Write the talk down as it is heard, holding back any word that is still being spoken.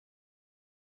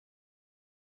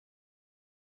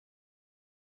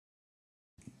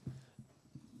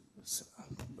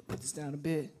Put this down a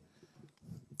bit.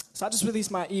 So I just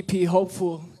released my EP,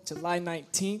 Hopeful, July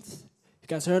 19th. You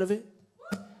guys heard of it?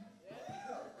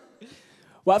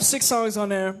 Well, I have 6 songs on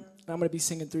there, and I'm going to be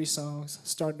singing 3 songs,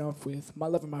 starting off with My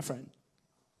Love and My Friend.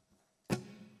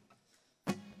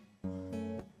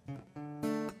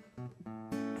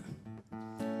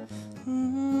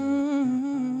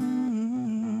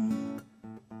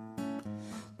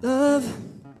 Love,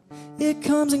 it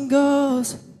comes and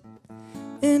goes.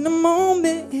 In a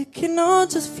moment, it can all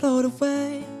just float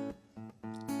away.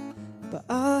 But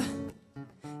I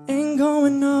ain't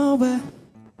going nowhere.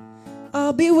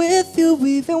 I'll be with you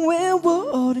even when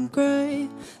we're old and gray.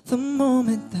 The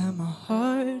moment that my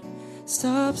heart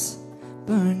stops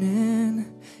burning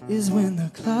is when the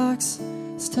clocks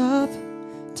stop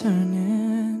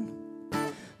turning.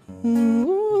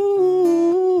 Ooh,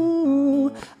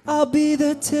 I'll be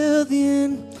there till the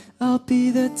end. I'll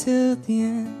be there till the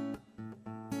end.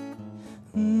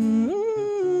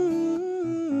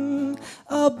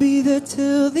 I'll be there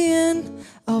till the end.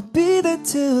 I'll be there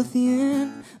till the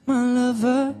end. My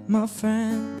lover, my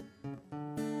friend.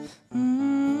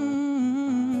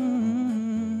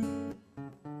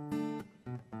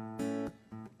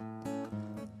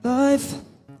 Life,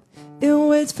 it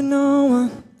waits for no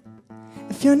one.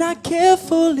 If you're not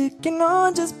careful, it can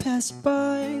all just pass you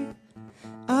by.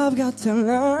 I've got to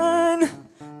learn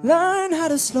how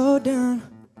to slow down.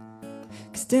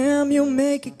 'Cause damn, you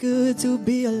make it good to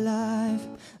be alive.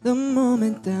 The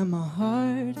moment that my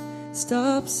heart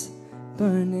stops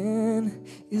burning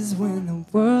is when the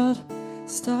world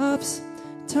stops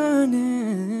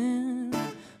turning.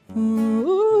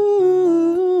 Ooh,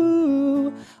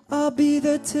 I'll be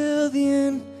there till the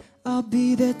end. I'll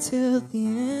be there till the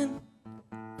end.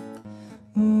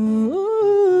 Ooh,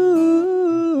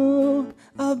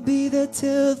 I'll be there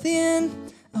till the end.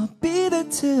 I'll be there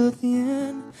till the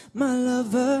end. My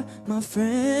lover, my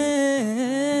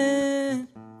friend.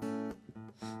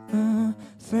 My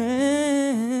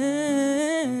friend.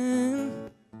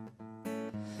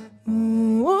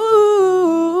 Ooh,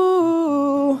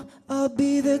 I'll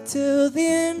be there till the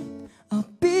end. I'll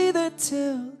be there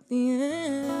till the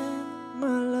end.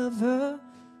 My lover,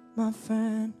 my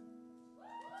friend.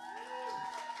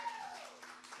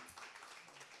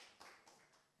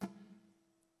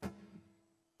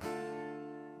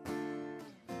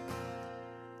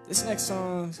 This next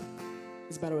song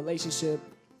is about a relationship,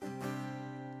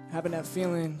 having that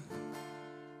feeling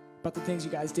about the things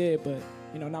you guys did, but,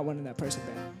 you know, not wanting that person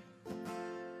back.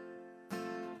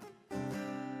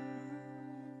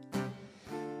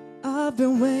 I've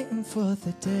been waiting for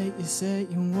the day you said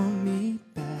you want me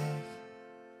back.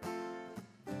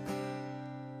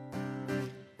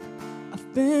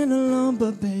 I've been alone,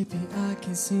 but baby, I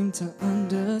can't seem to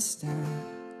understand.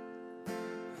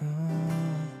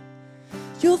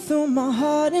 You threw my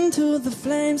heart into the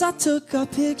flames. I took our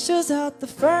pictures out the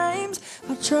frames.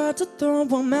 I tried to throw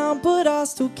them out, but I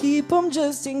still keep them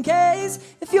just in case.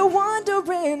 If you're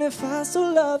wondering if I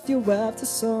still love you after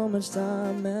so much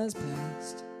time has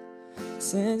passed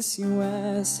since you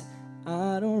asked,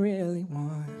 I don't really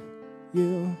want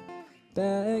you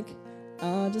back.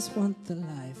 I just want the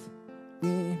life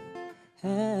we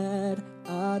had.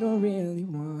 I don't really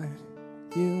want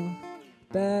you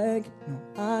back, no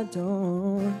I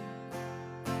don't.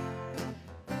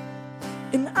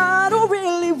 And I don't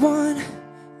really want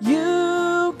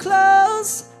you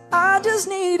close. I just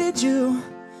needed you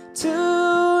to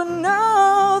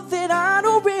know that I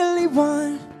don't really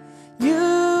want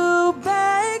you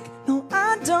back, no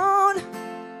I don't.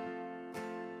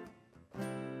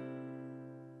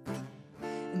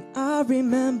 And I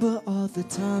remember all the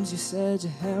times you said you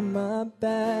had my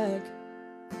back.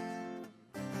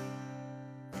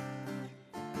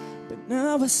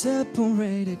 Now we're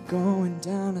separated, going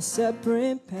down a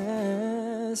separate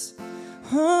path.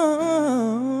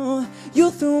 Oh,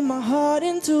 you threw my heart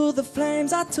into the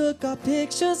flames. I took our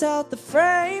pictures out the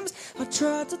frames. I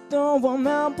tried to throw them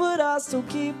out, but I still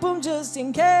keep them just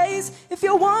in case. If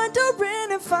you're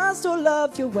wondering if I still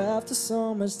love you after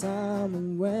so much time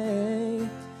away,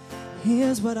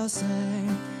 here's what I'll say.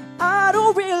 I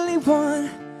don't really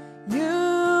want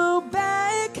you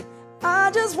back. I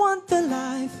just want the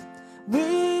life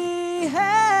we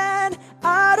had.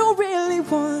 I don't really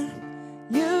want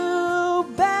you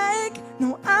back,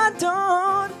 no I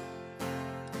don't.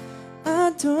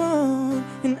 I don't.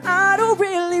 And I don't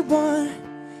really want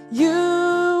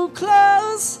you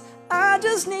close. I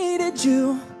just needed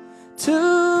you to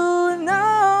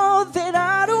know that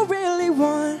I don't really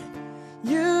want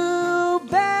you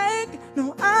back,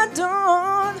 no I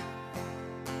don't.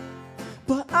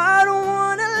 But I don't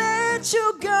wanna let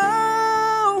you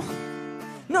go.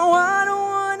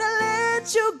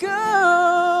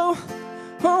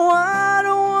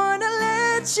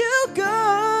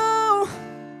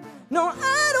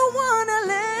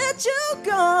 let you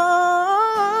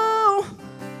go.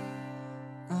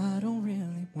 I don't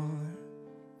really want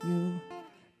you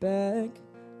back.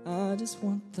 I just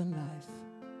want the life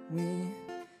we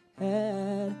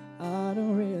had. I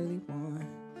don't really want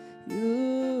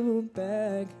you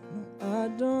back. No, I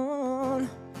don't.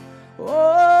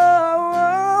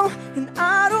 Oh, and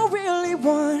I don't really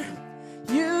want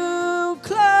you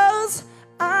close.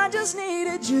 I just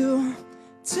needed you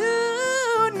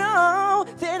to know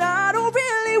that I don't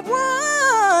really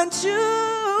want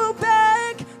you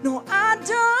back. No, I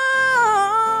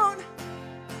don't.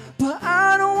 But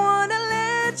I don't wanna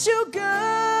let you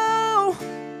go.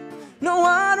 No,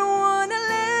 I don't wanna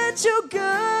let you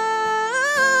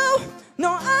go.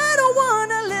 No, I don't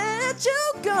wanna let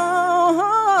you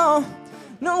go.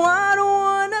 No, I don't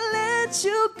wanna let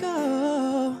you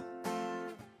go.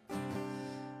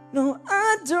 No,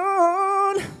 I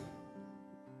don't.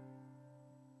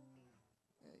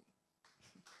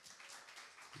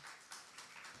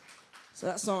 So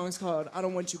that song is called I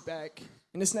Don't Want You Back.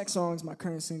 And this next song is my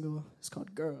current single. It's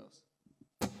called Girls.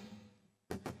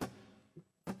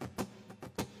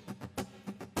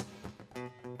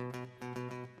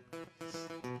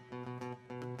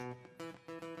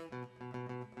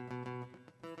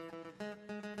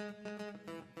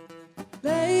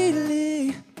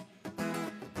 Lately,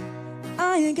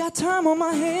 I ain't got time on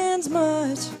my hands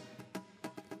much.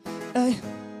 Ay,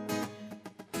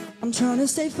 I'm trying to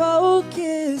stay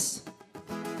focused,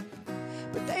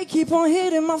 but they keep on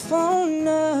hitting my phone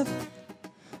up.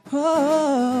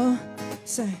 Oh,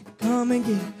 say, come and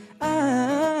get it.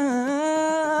 I've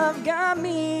got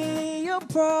me a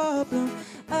problem.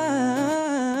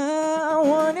 I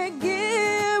wanna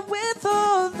get with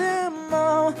all them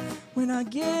all. When I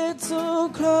get too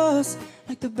close,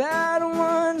 like the bad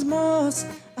ones most,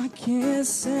 I can't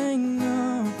say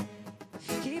no.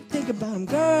 Keep thinking about them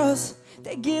girls,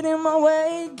 they get in my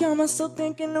way. Got myself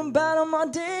thinking about them all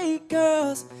day,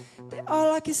 girls. They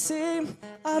all I can see,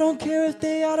 I don't care if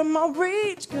they out of my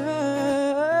reach,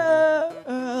 girls.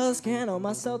 Can't help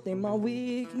myself, they my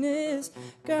weakness,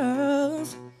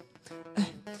 girls.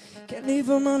 Can't leave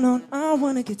them alone, I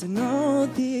wanna get to know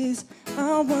these.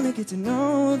 I wanna get to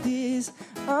know these.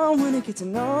 I wanna get to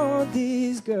know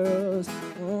these girls.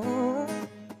 Oh.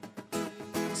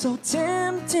 So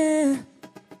tempting,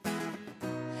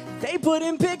 they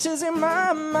putting pictures in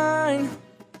my mind.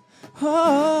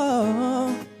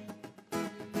 Oh,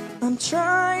 I'm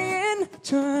trying,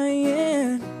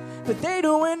 but they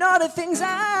doing all the things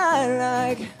I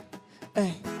like.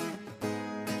 Hey,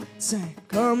 say,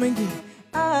 come and get it.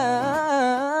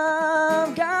 I've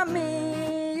got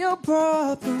me a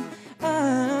problem.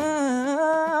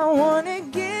 I wanna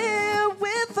get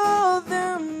with all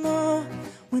them more.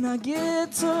 When I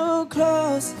get too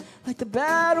close, like the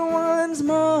bad ones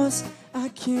most, I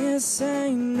can't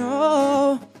say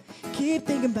no. Keep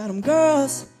thinking about them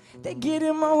girls, they get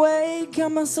in my way.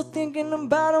 Got myself thinking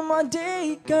about them all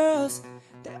day, girls.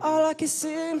 They all I can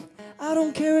see, I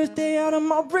don't care if they out of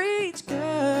my reach,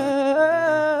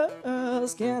 girls.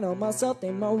 Can't help myself,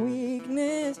 they my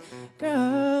weakness,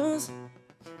 girls.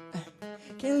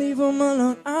 Can't leave them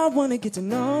alone, I wanna get to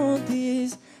know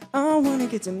these. I wanna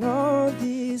get to know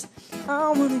these. I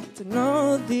wanna get to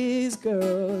know these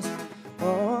girls.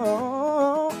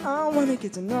 Oh, I wanna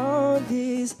get to know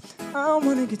these. I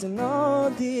wanna get to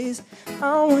know these.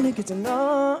 I wanna get to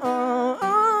know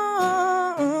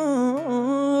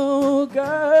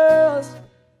girls.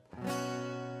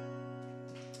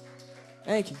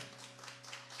 Thank you.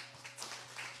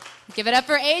 Give it up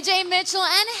for AJ Mitchell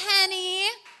and Henny.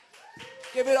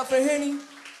 Give it up for Henny.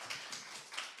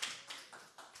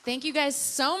 Thank you guys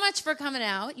so much for coming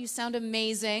out. You sound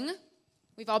amazing.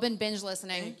 We've all been binge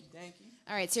listening. Thank you, thank you.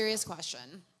 All right, serious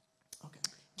question. Okay.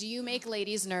 Do you make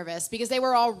ladies nervous? Because they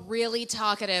were all really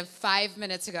talkative 5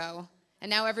 minutes ago, and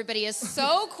now everybody is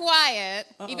so quiet.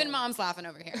 Even Mom's laughing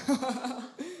over here.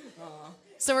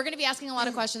 So we're going to be asking a lot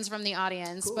of questions from the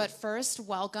audience, Cool. but first,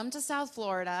 welcome to South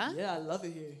Florida. Yeah, I love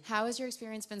it here. How has your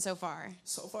experience been so far?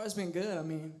 So far, it's been good. I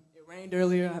mean, it rained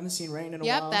earlier. I haven't seen rain in a while.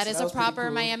 Yep, that so is that a was pretty proper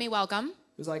cool. Miami welcome.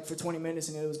 It was like for 20 minutes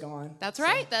and it was gone. That's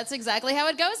right. That's exactly how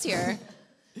it goes here.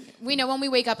 We know when we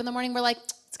wake up in the morning, we're like,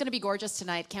 it's going to be gorgeous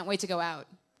tonight. Can't wait to go out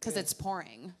because it's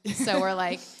pouring. So we're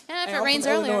like, if Hey, it rains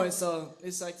I'm from earlier. Illinois, so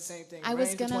it's like the same thing. I It was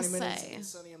rains for gonna 20 minutes say. and it's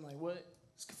sunny. I'm like, what?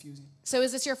 It's confusing. So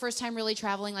is this your first time really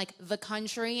traveling like the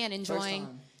country and enjoying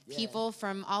time, yeah. people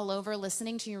from all over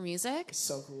listening to your music? It's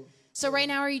so cool. So right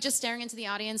now, are you just staring into the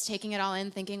audience, taking it all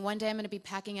in, thinking, one day I'm going to be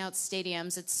packing out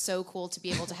stadiums. It's so cool to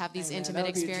be able to have these Hey, man, intimate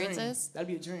that'd be a dream. experiences. That'd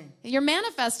be a dream. You're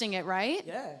manifesting it, right?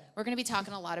 Yeah. We're going to be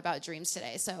talking a lot about dreams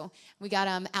today. So we got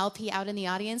Al P out in the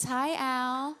audience. Hi,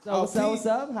 Al. So, what's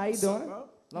up? How you doing? bro?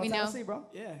 Long We time know. no see, bro.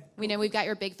 Yeah. We know we've got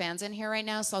your big fans in here right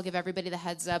now, so I'll give everybody the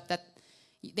heads up that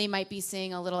they might be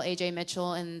seeing a little AJ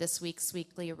Mitchell in this week's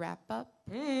weekly wrap-up.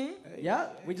 Yeah,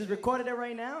 we just recorded it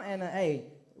right now, and hey,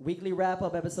 weekly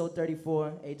wrap-up, episode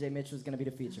 34. AJ Mitchell's gonna be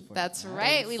the feature for That's it.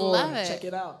 right. We Forward, love it. Check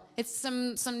it out. It's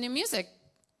some new music,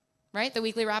 right? The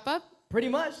weekly wrap-up. Pretty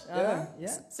much. Yeah.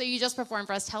 So you just performed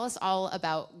for us. Tell us all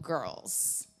about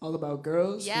Girls. All about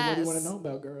girls. Well, what do you want Yes. to know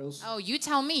about girls? Oh, you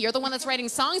tell me. You're the one that's writing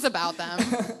songs about them.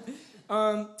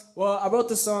 Well, I wrote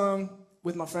the song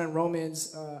with my friend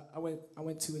Romans. I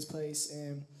went to his place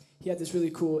and he had this really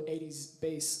cool 80s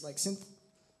bass like synth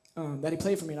that he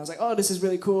played for me, and I was like, oh, this is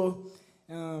really cool.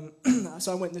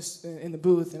 So I went in the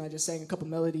booth and I just sang a couple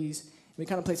melodies. And we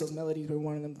kind of placed those melodies. We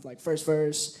wanted them like first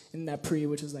verse and that pre,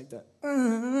 which was like the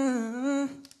and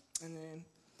then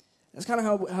that's kind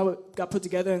of how it got put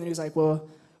together. And then he was like, well,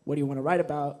 what do you want to write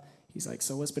about? He's like,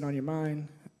 so what's been on your mind?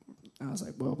 I was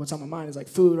like, well, what's on my mind is like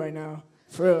food right now,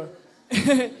 for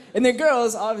real. And then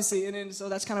girls, obviously. And then so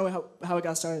that's kind of how I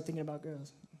got started thinking about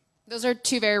girls. Those are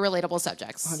two very relatable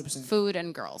subjects. 100%. Food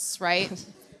and girls, right?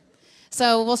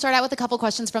 So we'll start out with a couple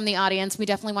questions from the audience. We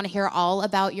definitely want to hear all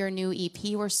about your new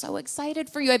EP. We're so excited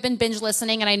for you. I've been binge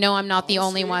listening, and I know I'm not the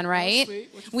only sweet. one, right? Sweet.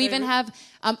 What's your We even favorite?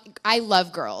 have, I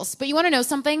love Girls. But you want to know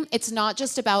something? It's not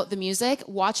just about the music.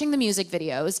 Watching the music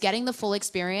videos, getting the full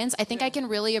experience, I think I can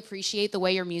really appreciate the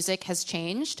way your music has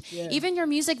changed. Yeah. Even your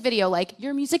music video, like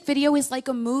your music video is like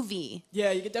a movie.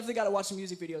 Yeah, you definitely got to watch the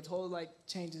music video. It totally like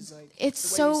changes like It's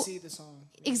the way so- you see the song.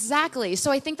 Exactly. So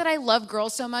I think that I love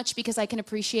Girls so much because I can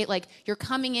appreciate like you're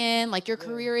coming in, like your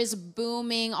career is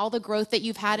booming, all the growth that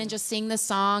you've had in just seeing the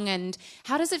song. And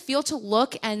how does it feel to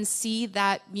look and see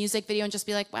that music video and just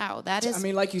be like, wow, that is, I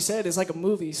mean, like you said, it's like a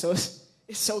movie, so it's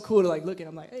so cool to like look at.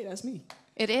 I'm like, hey, that's me.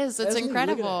 it is. It's That's me. Look at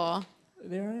incredible.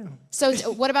 There I am. So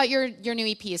what about your new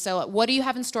EP? So what do you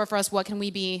have in store for us? What can we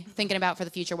be thinking about for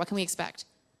the future? What can we expect?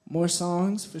 More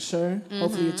songs for sure.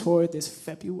 Hopefully a tour this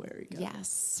February. guys.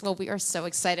 Yes. Well, we are so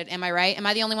excited. Am I right? Am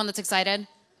I the only one that's excited?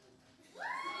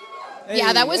 Hey,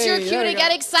 Yeah, that was your hey, cue there to we get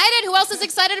go. excited. Who else is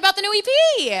excited about the new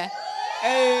EP?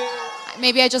 Hey.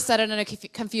 Maybe I just said it in a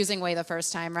confusing way the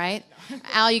first time, right?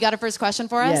 Al, you got a first question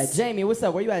for Yeah, us? Jamie, what's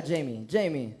up? Where you at, Jamie?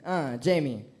 Jamie.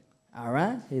 All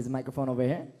right, here's the microphone over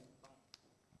here.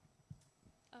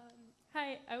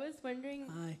 Hi, I was wondering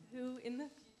Hi. who in the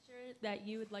future that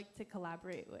you would like to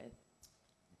collaborate with.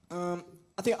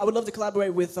 I think I would love to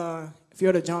collaborate with, if you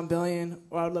heard of John Bellion,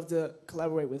 or I would love to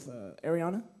collaborate with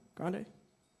Ariana Grande.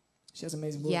 She has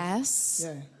amazing moves. Yes.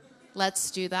 Yeah,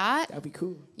 Let's do that. that'd be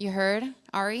cool. You heard,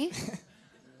 Ari?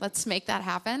 Let's make that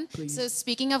happen. Please. So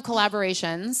speaking of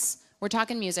collaborations, we're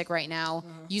talking music right now.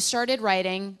 You started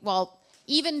writing, well,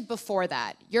 even before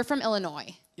that. You're from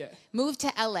Illinois. Yeah, Moved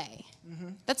to LA.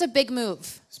 That's a big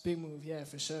move. it's a big move. Yeah,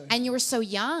 for sure. And you were so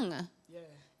young. Yeah.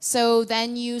 So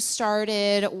then you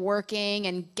started working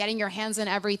and getting your hands on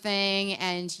everything,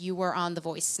 and you were on The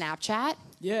Voice Snapchat.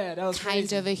 Yeah, that was Kind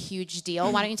crazy. of a huge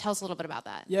deal. Why don't you tell us a little bit about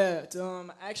that? Yeah,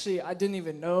 actually, I didn't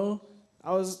even know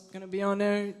I was gonna be on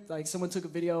there. Like, someone took a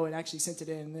video and actually sent it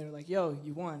in, and they were like, "Yo,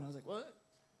 you won." I was like, "What?"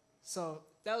 So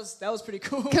that was pretty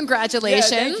cool.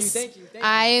 Congratulations. Yeah, thank you.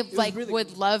 I It was like really would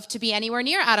cool. love to be anywhere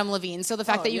near Adam Levine. So the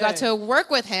fact Oh, that you yeah. got to work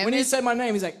with him When he is said my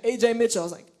name, he's like, AJ Mitchell. I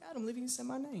was like, Adam Levine said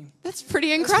my name. that's pretty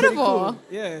That's pretty incredible. cool.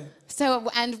 Yeah. So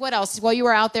and what else? While you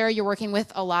were out there, you're working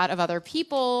with a lot of other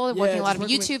people, working a lot of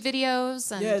just working YouTube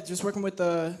videos. And Yeah, just working with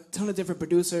a ton of different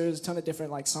producers, a ton of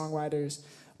different like songwriters.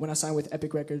 When I signed with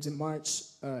Epic Records in March,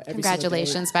 every single day.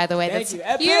 Congratulations, by the way. Thank That's you,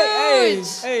 Epic.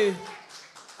 huge. Hey.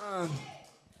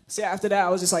 So yeah, after that, I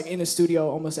was just like in the studio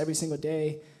almost every single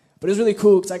day. But it was really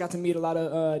cool because I got to meet a lot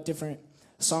of different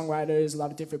songwriters, a lot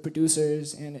of different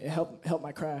producers, and it helped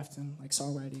my craft and like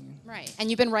songwriting. And Right. And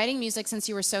you've been writing music since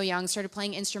you were so young. Started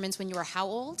playing instruments when you were how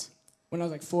old? when I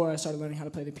was like 4, I started learning how to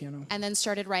play the piano. And then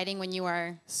started writing when you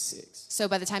were 6. so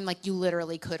by the time like you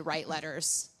literally could write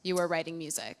letters, you were writing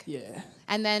music. Yeah.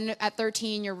 And then at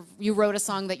 13 you wrote a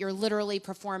song that you're literally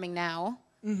performing now.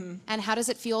 Mm-hmm. And how does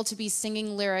it feel to be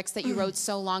singing lyrics that you wrote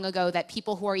so long ago that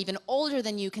people who are even older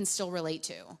than you can still relate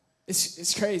to?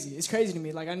 It's crazy. It's crazy to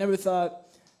me. Like, I never thought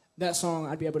that song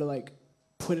I'd be able to like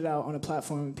put it out on a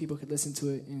platform and people could listen to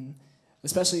it and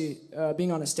especially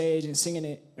being on a stage and singing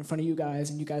it in front of you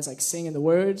guys, and you guys like singing the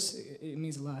words. It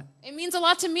means a lot. It means a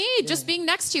lot to me, just being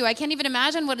next to you. I can't even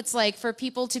imagine what it's like for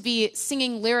people to be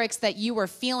singing lyrics that you were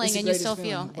feeling and you still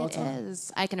feel. It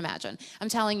is. I can imagine. I'm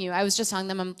telling you, I was just telling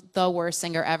them I'm the worst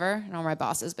singer ever. I don't know where my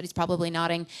boss is, but he's probably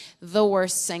nodding. The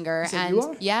worst singer. And you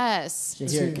are? Yes. You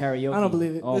hear karaoke. I don't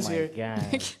believe it. Oh Let's my hear it.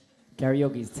 God.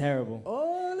 Karaoke is terrible.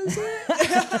 Oh, let's hear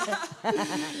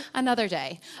it. Another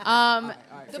day.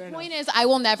 The point is, I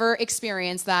will never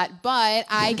experience that, but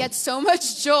I get so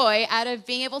much joy out of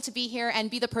being able to be here and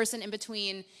be the person in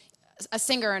between a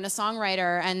singer and a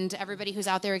songwriter and everybody who's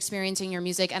out there experiencing your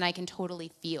music, and I can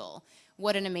totally feel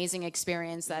what an amazing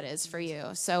experience that is for you.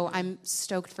 So I'm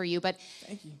stoked for you. But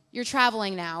thank you. You're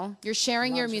traveling now. You're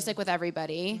sharing your music with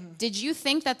everybody. Did you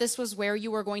think that this was where you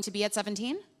were going to be at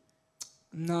 17?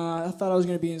 Nah, I thought I was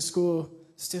going to be in school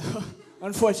still.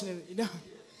 Unfortunately, you know.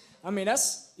 I mean,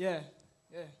 that's, yeah.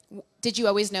 Did you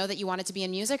always know that you wanted to be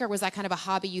in music, or was that kind of a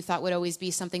hobby you thought would always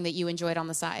be something that you enjoyed on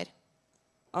the side?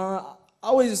 I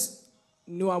always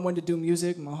knew I wanted to do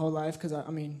music my whole life because,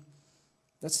 I mean,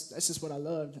 that's just what I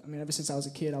loved. I mean, ever since I was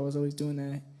a kid, I was always doing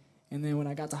that. And then when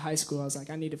I got to high school, I was like,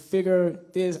 I need to figure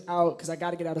this out because I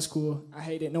got to get out of school. I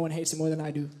hate it. No one hates it more than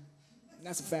I do. And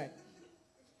that's a fact.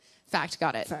 Fact,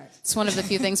 got it. Fact. It's one of the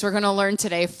few things we're going to learn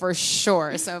today for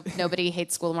sure. So nobody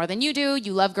hates school more than you do.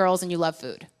 You love girls and you love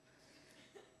food.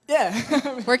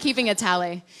 Yeah. We're keeping a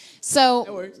tally.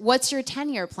 So what's your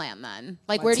 10-year plan then?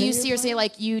 Like, where do you see yourself?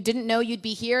 Like, you didn't know you'd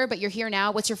be here, but you're here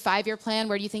now. What's your 5-year plan?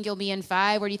 Where do you think you'll be in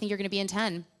 5? Where do you think you're going to be in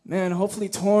 10? Man, hopefully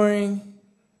touring.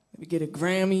 Maybe get a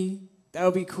Grammy. That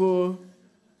would be cool.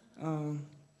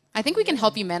 I think we can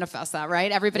help you manifest that,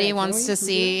 right? Everybody wants to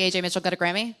see AJ Mitchell get a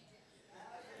Grammy.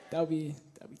 That would be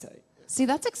tight. See,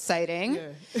 that's exciting.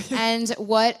 Yeah. And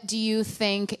what do you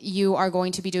think you are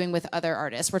going to be doing with other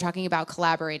artists? We're talking about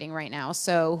collaborating right now.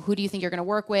 So who do you think you're going to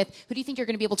work with? Who do you think you're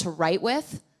going to be able to write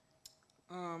with?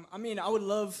 I mean, I would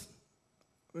love,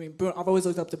 I've always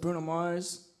looked up to Bruno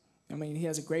Mars. I mean, he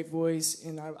has a great voice,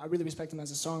 and I really respect him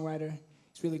as a songwriter.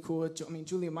 He's really cool. I mean,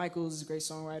 Julia Michaels is a great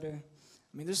songwriter.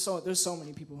 I mean, there's so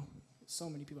many people. So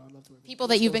many people I'd love to work with. People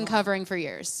that you've been covering for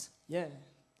years. Yeah.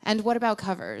 And what about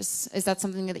covers? Is that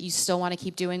something that you still want to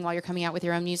keep doing while you're coming out with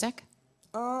your own music?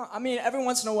 I mean, every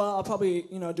once in a while, I'll probably,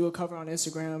 do a cover on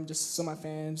Instagram just so my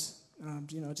fans,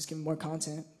 just give them more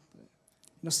content.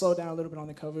 But, slow down a little bit on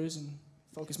the covers and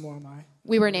focus more on my...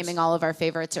 We were naming all of our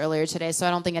favorites earlier today, so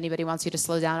I don't think anybody wants you to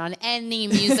slow down on any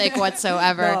music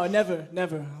whatsoever. No, never.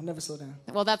 I'll never slow down.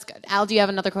 Well, that's good. Al, do you have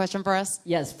another question for us?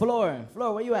 Yes, Flora.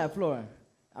 Flora, where you at, Flora?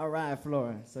 All right,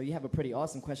 Flora. So you have a pretty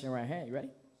awesome question right here. You ready?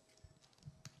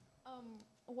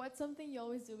 What's something you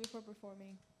always do before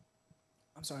performing?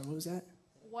 I'm sorry, what was that?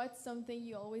 What's something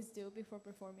you always do before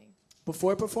performing?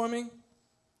 Before performing?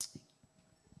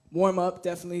 Warm up,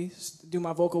 definitely. Just do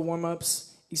my vocal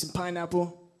warm-ups. Eat some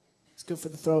pineapple. It's good for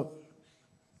the throat.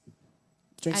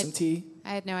 Drink some tea. I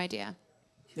had no idea.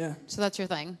 Yeah. So that's your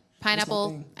thing.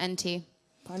 Pineapple and tea.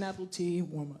 Pineapple, tea,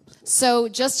 warm-ups. So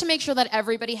just to make sure that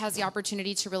everybody has the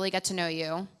opportunity to really get to know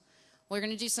you, we're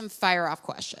going to do some fire-off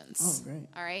questions. Oh, great.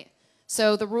 All right?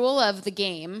 So the rule of the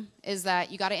game is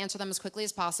that you got to answer them as quickly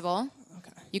as possible.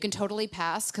 Okay. You can totally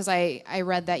pass, because I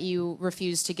read that you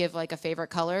refuse to give like a favorite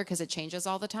color because it changes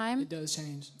all the time. It does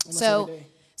change. Almost every day.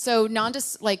 So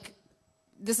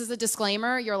this is a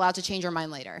disclaimer. You're allowed to change your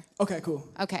mind later. Okay, cool.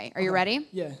 Okay. Are you ready?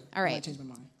 Yeah. All right. I changed my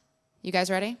mind. You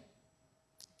guys ready?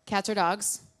 Cats or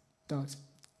dogs? Dogs.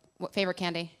 What favorite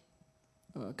candy?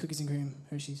 Cookies and cream,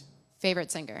 Hershey's.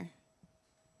 Favorite singer?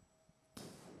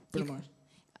 Bruno Mars.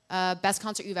 Best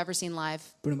concert you've ever seen live?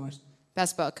 Bruno Mars.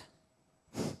 Best book?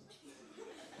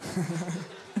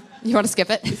 You want to skip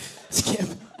it? Skip.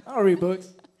 I don't read books.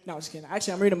 No, I'm just kidding.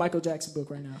 Actually, I'm reading a Michael Jackson book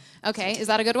right now. Okay, is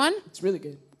that a good one? It's really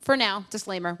good. For now,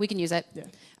 disclaimer, we can use it.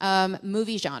 Yeah.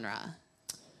 Movie genre?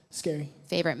 Scary.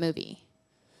 Favorite movie?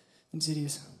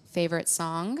 Insidious. Favorite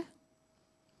song?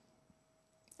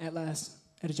 At Last.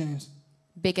 Etta James.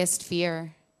 Biggest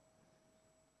fear?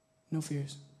 No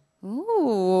Fears.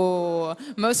 Ooh.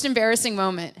 Most embarrassing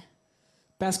moment?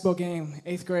 Basketball game,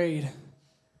 8th grade.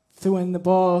 Threw in the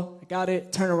ball, I got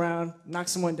it, turned around, knocked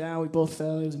someone down, we both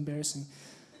fell, it was embarrassing.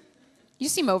 You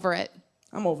seem over it.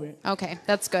 I'm over it. Okay,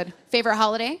 that's good. Favorite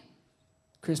holiday?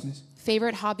 Christmas.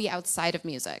 Favorite hobby outside of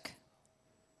music?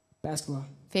 Basketball.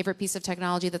 Favorite piece of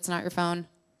technology that's not your phone?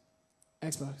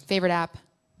 Xbox. Favorite app?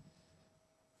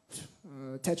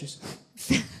 Tetris.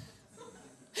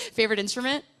 Favorite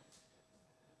instrument?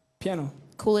 Piano.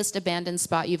 Coolest abandoned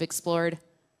spot you've explored?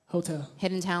 Hotel.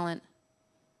 Hidden talent?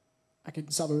 I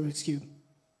could solve a Rubik's Cube.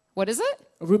 What is it?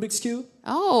 A Rubik's Cube.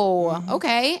 Oh,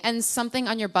 okay. And something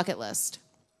on your bucket list.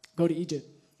 Go to Egypt.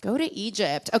 Go to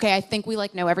Egypt. Okay, I think we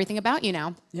like know everything about you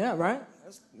now. Yeah, right?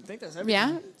 I think that's everything.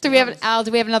 Yeah? Do we have Al,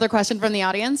 do we have another question from the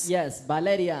audience? Yes,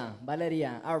 Valeria.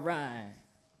 Valeria. All right.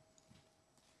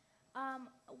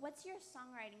 What's your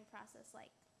songwriting process like?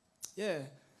 Yeah.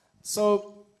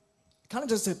 So, kind of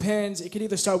just depends. It could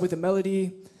either start with a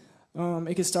melody.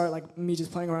 It could start like me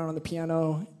just playing around on the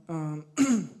piano.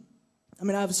 I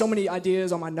mean, I have so many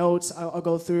ideas on my notes I'll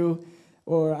go through,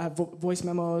 or I have voice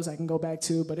memos I can go back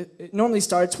to, but it normally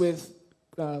starts with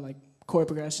like chord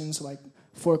progressions, so like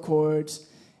 4 chords,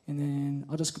 and then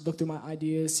I'll just look through my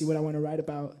ideas, see what I want to write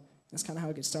about. That's kind of how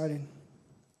it gets started.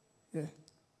 Yeah.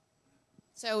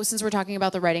 So since we're talking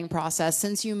about the writing process,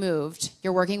 since you moved,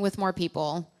 you're working with more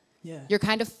people. Yeah. You're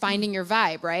kind of finding your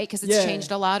vibe, right? Because it's changed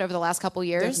a lot over the last couple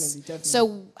years. Definitely.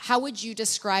 So how would you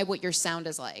describe what your sound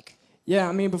is like? Yeah,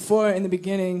 I mean, before, in the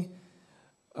beginning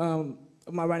of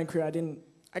my writing career,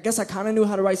 I guess I kind of knew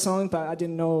how to write songs, but I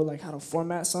didn't know like how to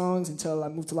format songs until I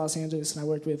moved to Los Angeles and I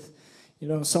worked with,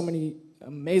 so many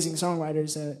amazing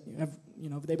songwriters that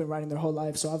they've been writing their whole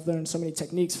life. So I've learned so many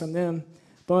techniques from them.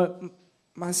 But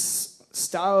my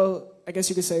style, I guess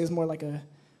you could say, is more like a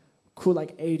cool,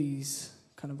 like 80s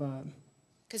kind of vibe.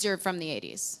 Because you're from the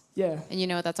 80s. Yeah. And you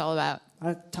know what that's all about.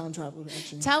 I time traveled,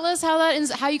 actually. Tell us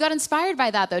how you got inspired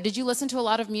by that, though. Did you listen to a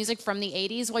lot of music from the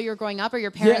 80s while you were growing up? Or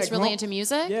your parents really into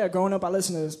music? Yeah, growing up, I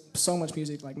listened to so much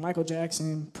music, like Michael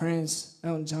Jackson, Prince,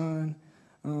 Elton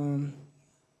John,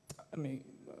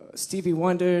 Stevie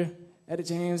Wonder, Etta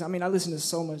James. I mean, I listen to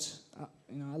so much.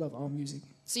 I love all music.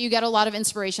 So you get a lot of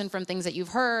inspiration from things that you've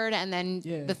heard, and then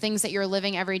the things that you're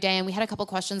living every day. And we had a couple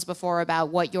questions before about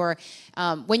what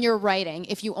when you're writing,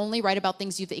 if you only write about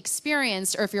things you've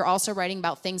experienced, or if you're also writing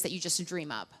about things that you just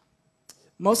dream up.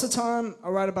 Most of the time, I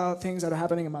write about things that are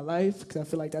happening in my life because I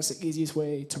feel like that's the easiest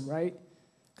way to write.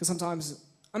 Because sometimes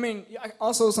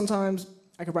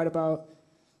I could write about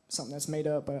something that's made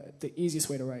up, but the easiest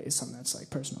way to write is something that's like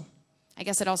personal. I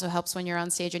guess it also helps when you're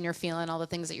on stage and you're feeling all the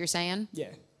things that you're saying. Yeah.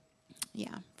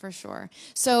 Yeah, for sure.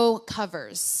 So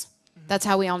covers, that's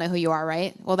how we all know who you are,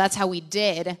 right? Well, that's how we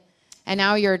did. And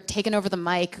now you're taking over the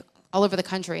mic all over the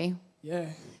country. Yeah.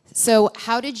 So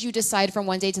how did you decide from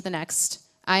one day to the next,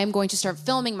 I am going to start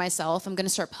filming myself, I'm going to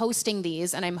start posting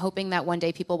these, and I'm hoping that one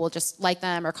day people will just like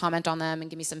them or comment on them and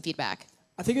give me some feedback?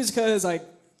 I think it's because I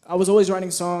was always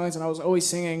writing songs and I was always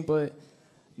singing, but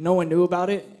no one knew about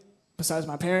it besides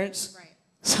my parents. Right.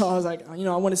 So I was like, I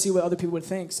want to see what other people would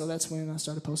think. So that's when I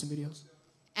started posting videos.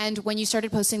 And when you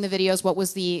started posting the videos, what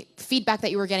was the feedback that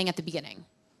you were getting at the beginning?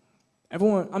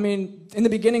 Everyone, in the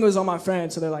beginning it was all my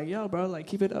friends. So they're like, yo, bro, like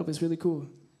keep it up. It's really cool.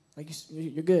 Like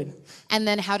you're good. And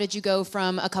then how did you go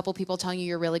from a couple people telling you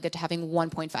you're really good to having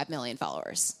 1.5 million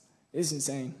followers? It's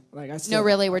insane. No,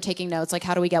 really, we're taking notes. Like,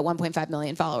 how do we get 1.5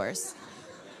 million followers?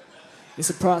 It's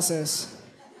a process.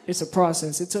 It's a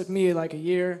process. It took me like a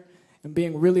year and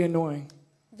being really annoying.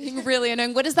 Being really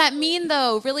annoying. What does that mean,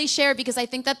 though? Really share, because I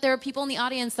think that there are people in the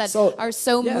audience that are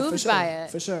so moved by it.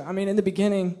 For sure. In the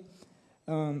beginning,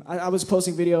 I was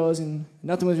posting videos and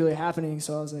nothing was really happening,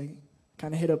 so I was like,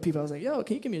 kind of hit up people. I was like, yo,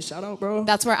 can you give me a shout out, bro?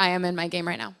 That's where I am in my game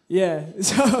right now. Yeah.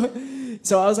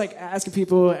 So I was like asking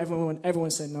people,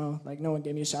 everyone said no. Like no one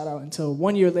gave me a shout out until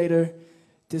 1 year later,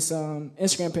 this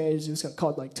Instagram page, it was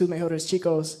called like Tus Mejores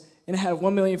Chicos, and it had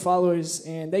 1 million followers,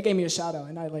 and they gave me a shout out,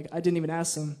 and I didn't even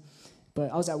ask them. But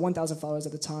I was at 1,000 followers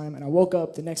at the time, and I woke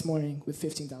up the next morning with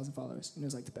 15,000 followers, and it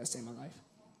was like the best day of my life.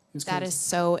 It was that crazy. is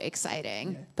so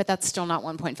exciting, but that's still not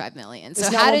 1.5 million. So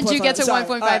It's how not did you 1.5 get to sorry.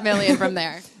 1.5 million from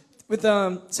there?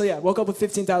 Woke up with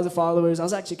 15,000 followers. I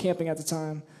was actually camping at the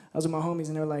time. I was with my homies,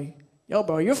 and they were like, yo,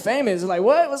 bro, you're famous. I was like,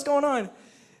 what? What's going on?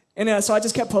 And so I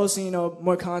just kept posting,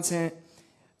 more content.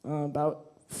 About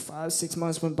 5-6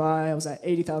 months went by. I was at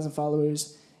 80,000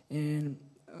 followers, and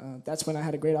that's when I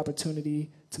had a great opportunity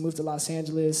to move to Los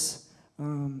Angeles.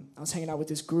 I was hanging out with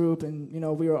this group, and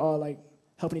we were all like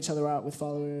helping each other out with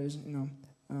followers. And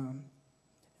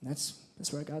that's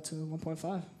where I got to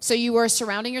 1.5. So you were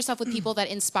surrounding yourself with people that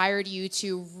inspired you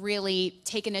to really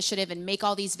take initiative and make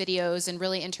all these videos and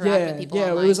really interact with people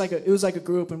online. It was like a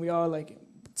group, and we all like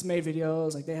made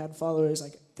videos. Like they had followers.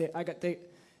 Like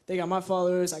they got my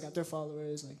followers. I got their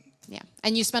followers. Like. Yeah,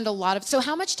 and you spend a lot of. So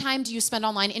how much time do you spend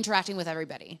online interacting with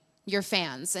everybody, your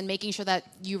fans, and making sure that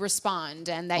you respond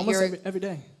and that Almost every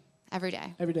day. Every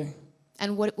day. Every day.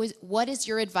 And what is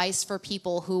your advice for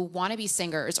people who want to be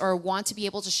singers or want to be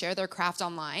able to share their craft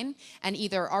online and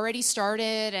either already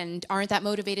started and aren't that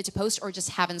motivated to post or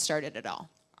just haven't started at all?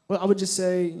 Well, I would just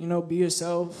say, be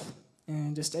yourself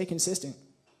and just stay consistent.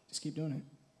 Just keep doing it.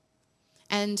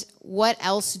 And what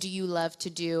else do you love to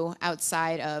do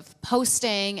outside of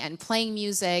posting and playing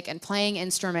music and playing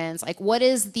instruments? Like, what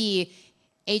is the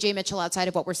AJ Mitchell outside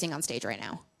of what we're seeing on stage right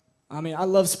now? I mean, I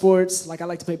love sports. Like, I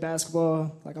like to play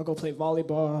basketball. Like, I'll go play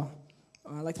volleyball.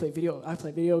 I like to play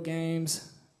video games.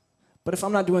 But if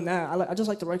I'm not doing that, I just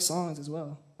like to write songs as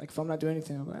well. Like, if I'm not doing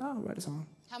anything, I'm like, oh, I'll write a song.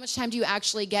 How much time do you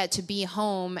actually get to be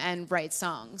home and write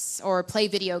songs or play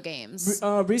video games?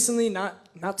 Recently,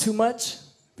 not too much.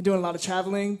 Been doing a lot of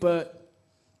traveling, but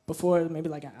before, maybe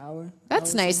like an hour.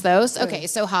 That's nice, though. Okay,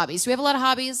 so hobbies. Do we have a lot of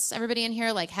hobbies? Everybody in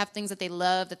here, like, have things that they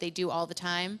love, that they do all the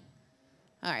time?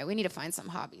 All right, we need to find some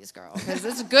hobbies, girl, because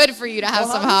it's good for you to have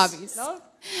some hobbies. No?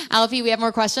 Alfie, we have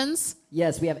more questions?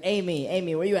 Yes, we have Amy.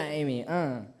 Amy, where you at, Amy?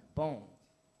 Boom.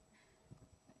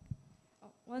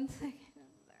 Oh, 1 second. I'm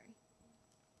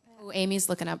sorry. Oh, Amy's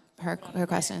looking up her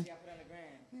question.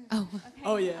 Oh, Okay.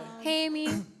 Oh, yeah. hey, Amy.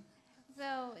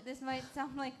 So this might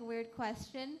sound like a weird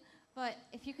question, but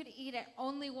if you could eat at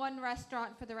only one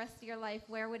restaurant for the rest of your life,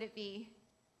 where would it be?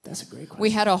 That's a great question. We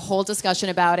had a whole discussion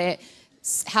about it.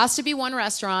 Has to be one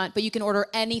restaurant, but you can order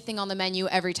anything on the menu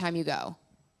every time you go.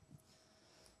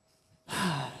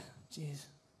 Jeez.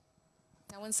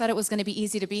 No one said it was going to be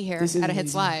easy to be here This at a isn't Hits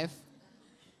easy. Live.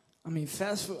 I mean,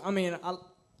 fast food. I mean,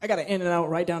 I got an In-N-Out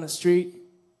right down the street.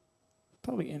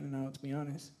 Probably In-N-Out, to be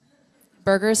honest.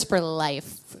 Burgers for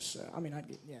life. For sure. I mean, I'd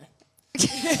get, yeah.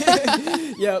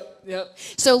 Yep.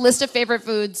 So list of favorite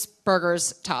foods,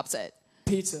 burgers tops it.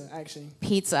 Pizza, actually.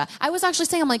 Pizza. I was actually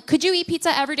saying, I'm like, could you eat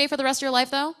pizza every day for the rest of your life,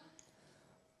 though?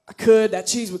 I could. That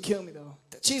cheese would kill me, though.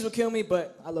 That cheese would kill me,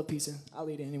 but I love pizza. I'll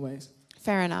eat it anyways.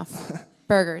 Fair enough.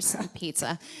 Burgers and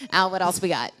pizza. Al, what else we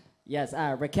got? Yes,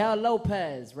 Raquel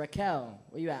Lopez. Raquel,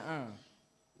 where you at?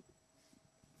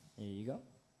 Here you go.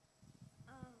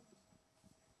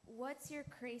 What's your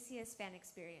craziest fan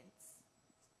experience?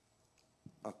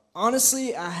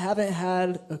 Honestly, I haven't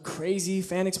had a crazy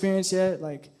fan experience yet.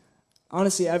 Like,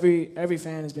 honestly, every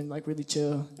fan has been like really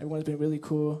chill. Everyone's been really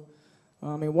cool.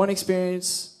 I mean, one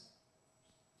experience.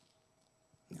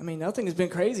 I mean, nothing has been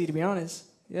crazy, to be honest.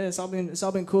 Yeah, it's all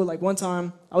been cool. Like one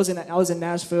time, I was in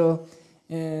Nashville,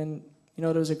 and you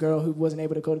know there was a girl who wasn't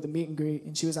able to go to the meet and greet,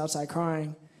 and she was outside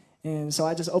crying. And so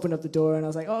I just opened up the door and I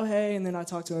was like, oh, hey. And then I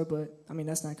talked to her. But, I mean,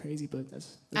 that's not crazy. But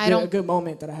that's a good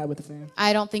moment that I had with the fan.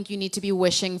 I don't think you need to be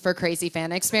wishing for crazy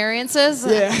fan experiences.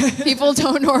 Yeah. People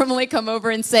don't normally come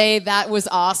over and say that was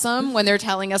awesome when they're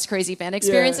telling us crazy fan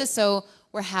experiences. Yeah. So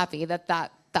we're happy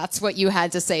that's what you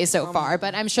had to say so far.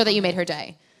 But I'm sure that you made her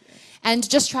day. And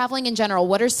just traveling in general,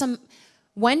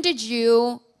 when did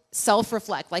you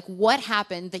self-reflect? Like, what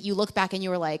happened that you look back and you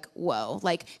were like, whoa?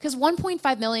 Like, because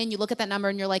 1.5 million, you look at that number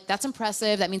and you're like, that's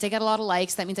impressive. That means I get a lot of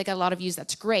likes. That means I get a lot of views.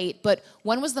 That's great. But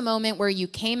when was the moment where you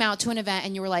came out to an event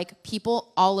and you were like,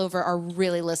 people all over are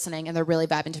really listening and they're really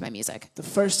vibing to my music? The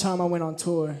first time I went on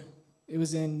tour, it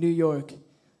was in New York.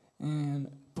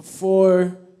 And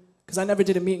before, because I never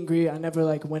did a meet and greet, I never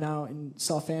like went out and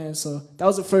saw fans. So that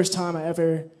was the first time I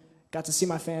ever got to see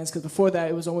my fans, because before that,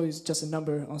 it was always just a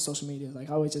number on social media. Like,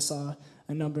 I always just saw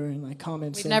a number and, like,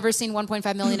 comments. We've never seen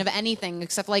 1.5 million of anything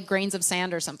except, like, grains of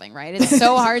sand or something, right? It's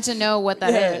so hard to know what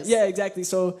that is. Yeah, exactly.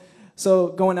 So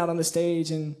going out on the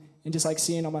stage and just, like,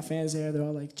 seeing all my fans there, they're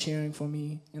all, like, cheering for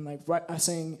me. And, like, I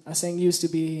sang Used to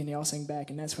Be, and they all sang back.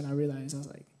 And that's when I realized, I was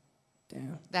like,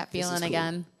 damn. That feeling cool.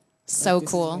 again. So this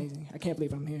cool. is amazing. I can't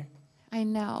believe I'm here. I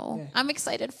know. Yeah. I'm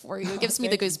excited for you. It gives me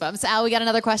the goosebumps. Al, we got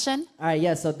another question? All right,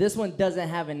 yeah, so this one doesn't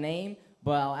have a name,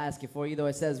 but I'll ask it for you, though.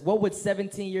 It says, what would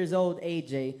 17 years old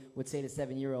AJ would say to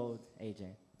 7-year-old AJ?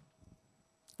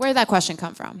 Where did that question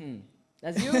come from?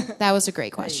 That's you? That was a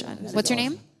great question. Hey, What's your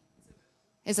name?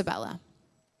 Isabella.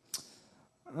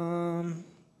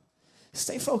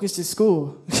 Stay focused in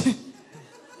school. Because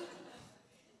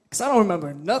I don't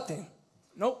remember nothing.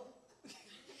 Nope.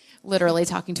 Literally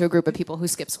talking to a group of people who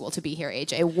skip school to be here,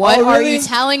 AJ. What Oh, are really? you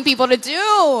telling people to do?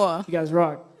 You guys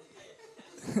rock.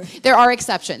 There are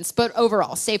exceptions, but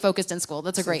overall, stay focused in school.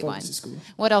 That's a great one. focused in school.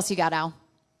 What else you got, Al?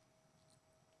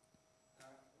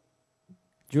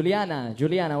 Juliana,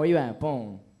 where you at?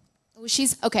 Boom.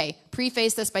 She's, okay,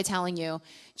 preface this by telling you,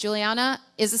 Juliana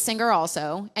is a singer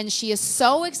also, and she is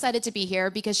so excited to be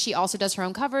here because she also does her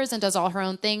own covers and does all her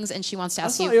own things, and she wants to I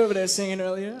ask saw you. you over there singing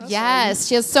earlier. Yes,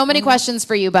 she has so many questions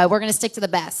for you, but we're going to stick to the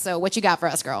best. So what you got for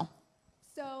us, girl?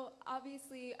 So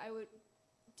obviously,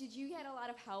 did you get a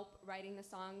lot of help writing the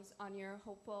songs on your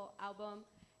Hopeful album?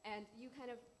 And you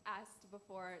kind of asked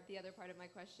before the other part of my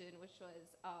question, which was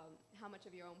how much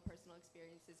of your own personal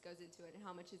experiences goes into it, and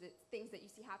how much is it things that you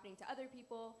see happening to other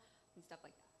people and stuff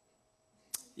like that?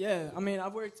 Yeah, I mean,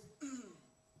 I've worked...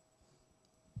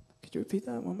 Could you repeat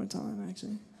that one more time,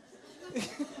 actually?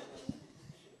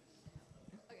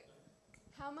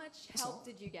 How much help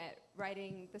did you get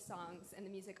writing the songs and the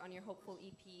music on your Hopeful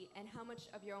EP, and how much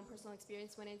of your own personal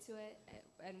experience went into it,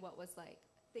 and what was like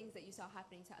things that you saw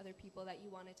happening to other people that you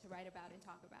wanted to write about and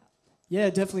talk about? Yeah,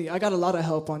 definitely. I got a lot of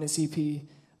help on this EP.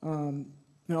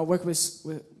 I work with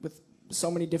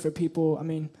so many different people. I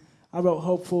mean, I wrote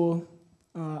Hopeful,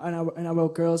 and I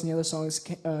wrote Girls, and the other songs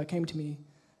came to me.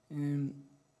 And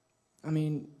I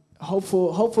mean,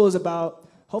 Hopeful is about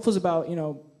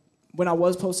when I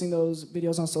was posting those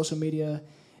videos on social media,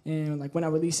 and like when I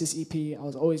released this EP, I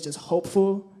was always just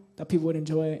hopeful that people would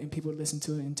enjoy it and people would listen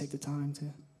to it and take the time to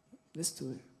listen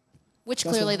to it. Which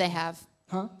clearly they have.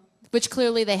 Huh? Which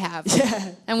clearly they have.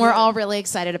 Yeah. And we're all really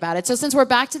excited about it. So since we're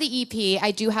back to the EP,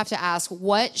 I do have to ask,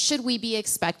 what should we be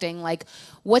expecting? Like,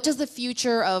 what does the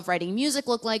future of writing music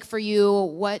look like for you?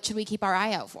 What should we keep our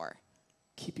eye out for?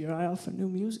 Keep your eye out for new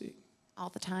music. All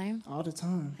the time? All the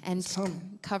time. And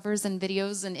covers and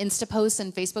videos and Insta posts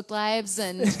and Facebook Lives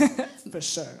and... For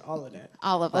sure, all of that.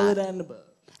 All of that. All of that and above.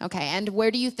 Okay, and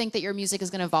where do you think that your music is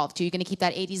going to evolve to? Are you going to keep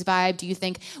that 80s vibe? Do you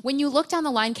think, when you look down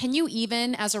the line, can you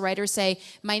even, as a writer, say,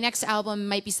 my next album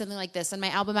might be something like this, and my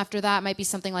album after that might be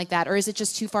something like that? Or is it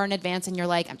just too far in advance and you're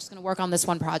like, I'm just going to work on this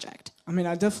one project? I mean,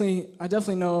 I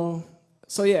definitely know.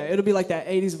 So yeah, it'll be like that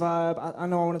 80s vibe. I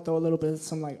know I want to throw a little bit of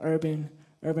some like urban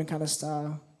kind of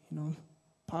style,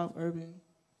 pop, urban.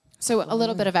 So a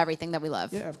little bit of everything that we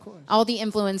love. Yeah, of course. All the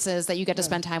influences that you get to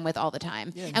spend time with all the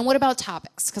time. Yeah. And what about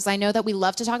topics? Because I know that we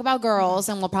love to talk about girls,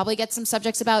 and we'll probably get some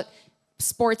subjects about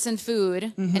sports and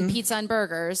food and pizza and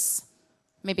burgers.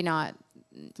 Maybe not.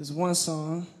 There's one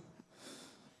song.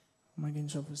 I might get in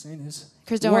trouble for saying this.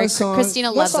 Don't worry,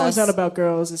 Christina loves us. One song's not about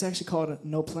girls. It's actually called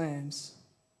No Plans.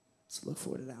 So look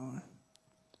forward to that one.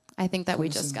 I think that we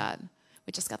just got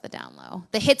the down low.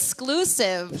 The hit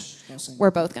exclusive.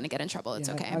 We're both going to get in trouble. It's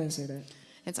okay. I didn't say that.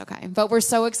 It's okay. But we're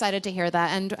so excited to hear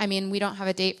that. And I mean, we don't have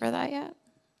a date for that yet?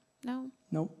 No?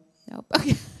 Nope.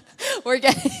 Okay. We're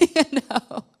getting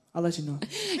no. I'll let you know.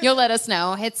 You'll let us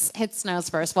know. Hits knows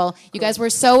first. Well, you guys were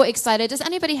so excited. Does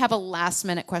anybody have a last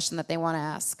minute question that they want to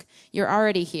ask? You're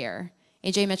already here.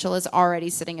 AJ Mitchell is already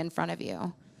sitting in front of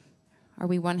you. Are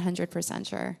we 100%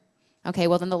 sure? Okay,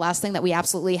 well then the last thing that we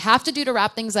absolutely have to do to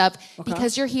wrap things up,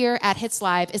 because you're here at Hits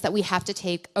Live, is that we have to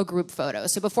take a group photo.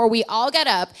 So before we all get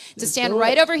up to stand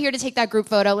right over here to take that group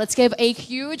photo, let's give a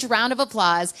huge round of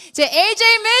applause to AJ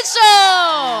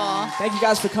Mitchell. Thank you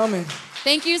guys for coming.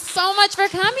 Thank you so much for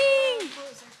coming.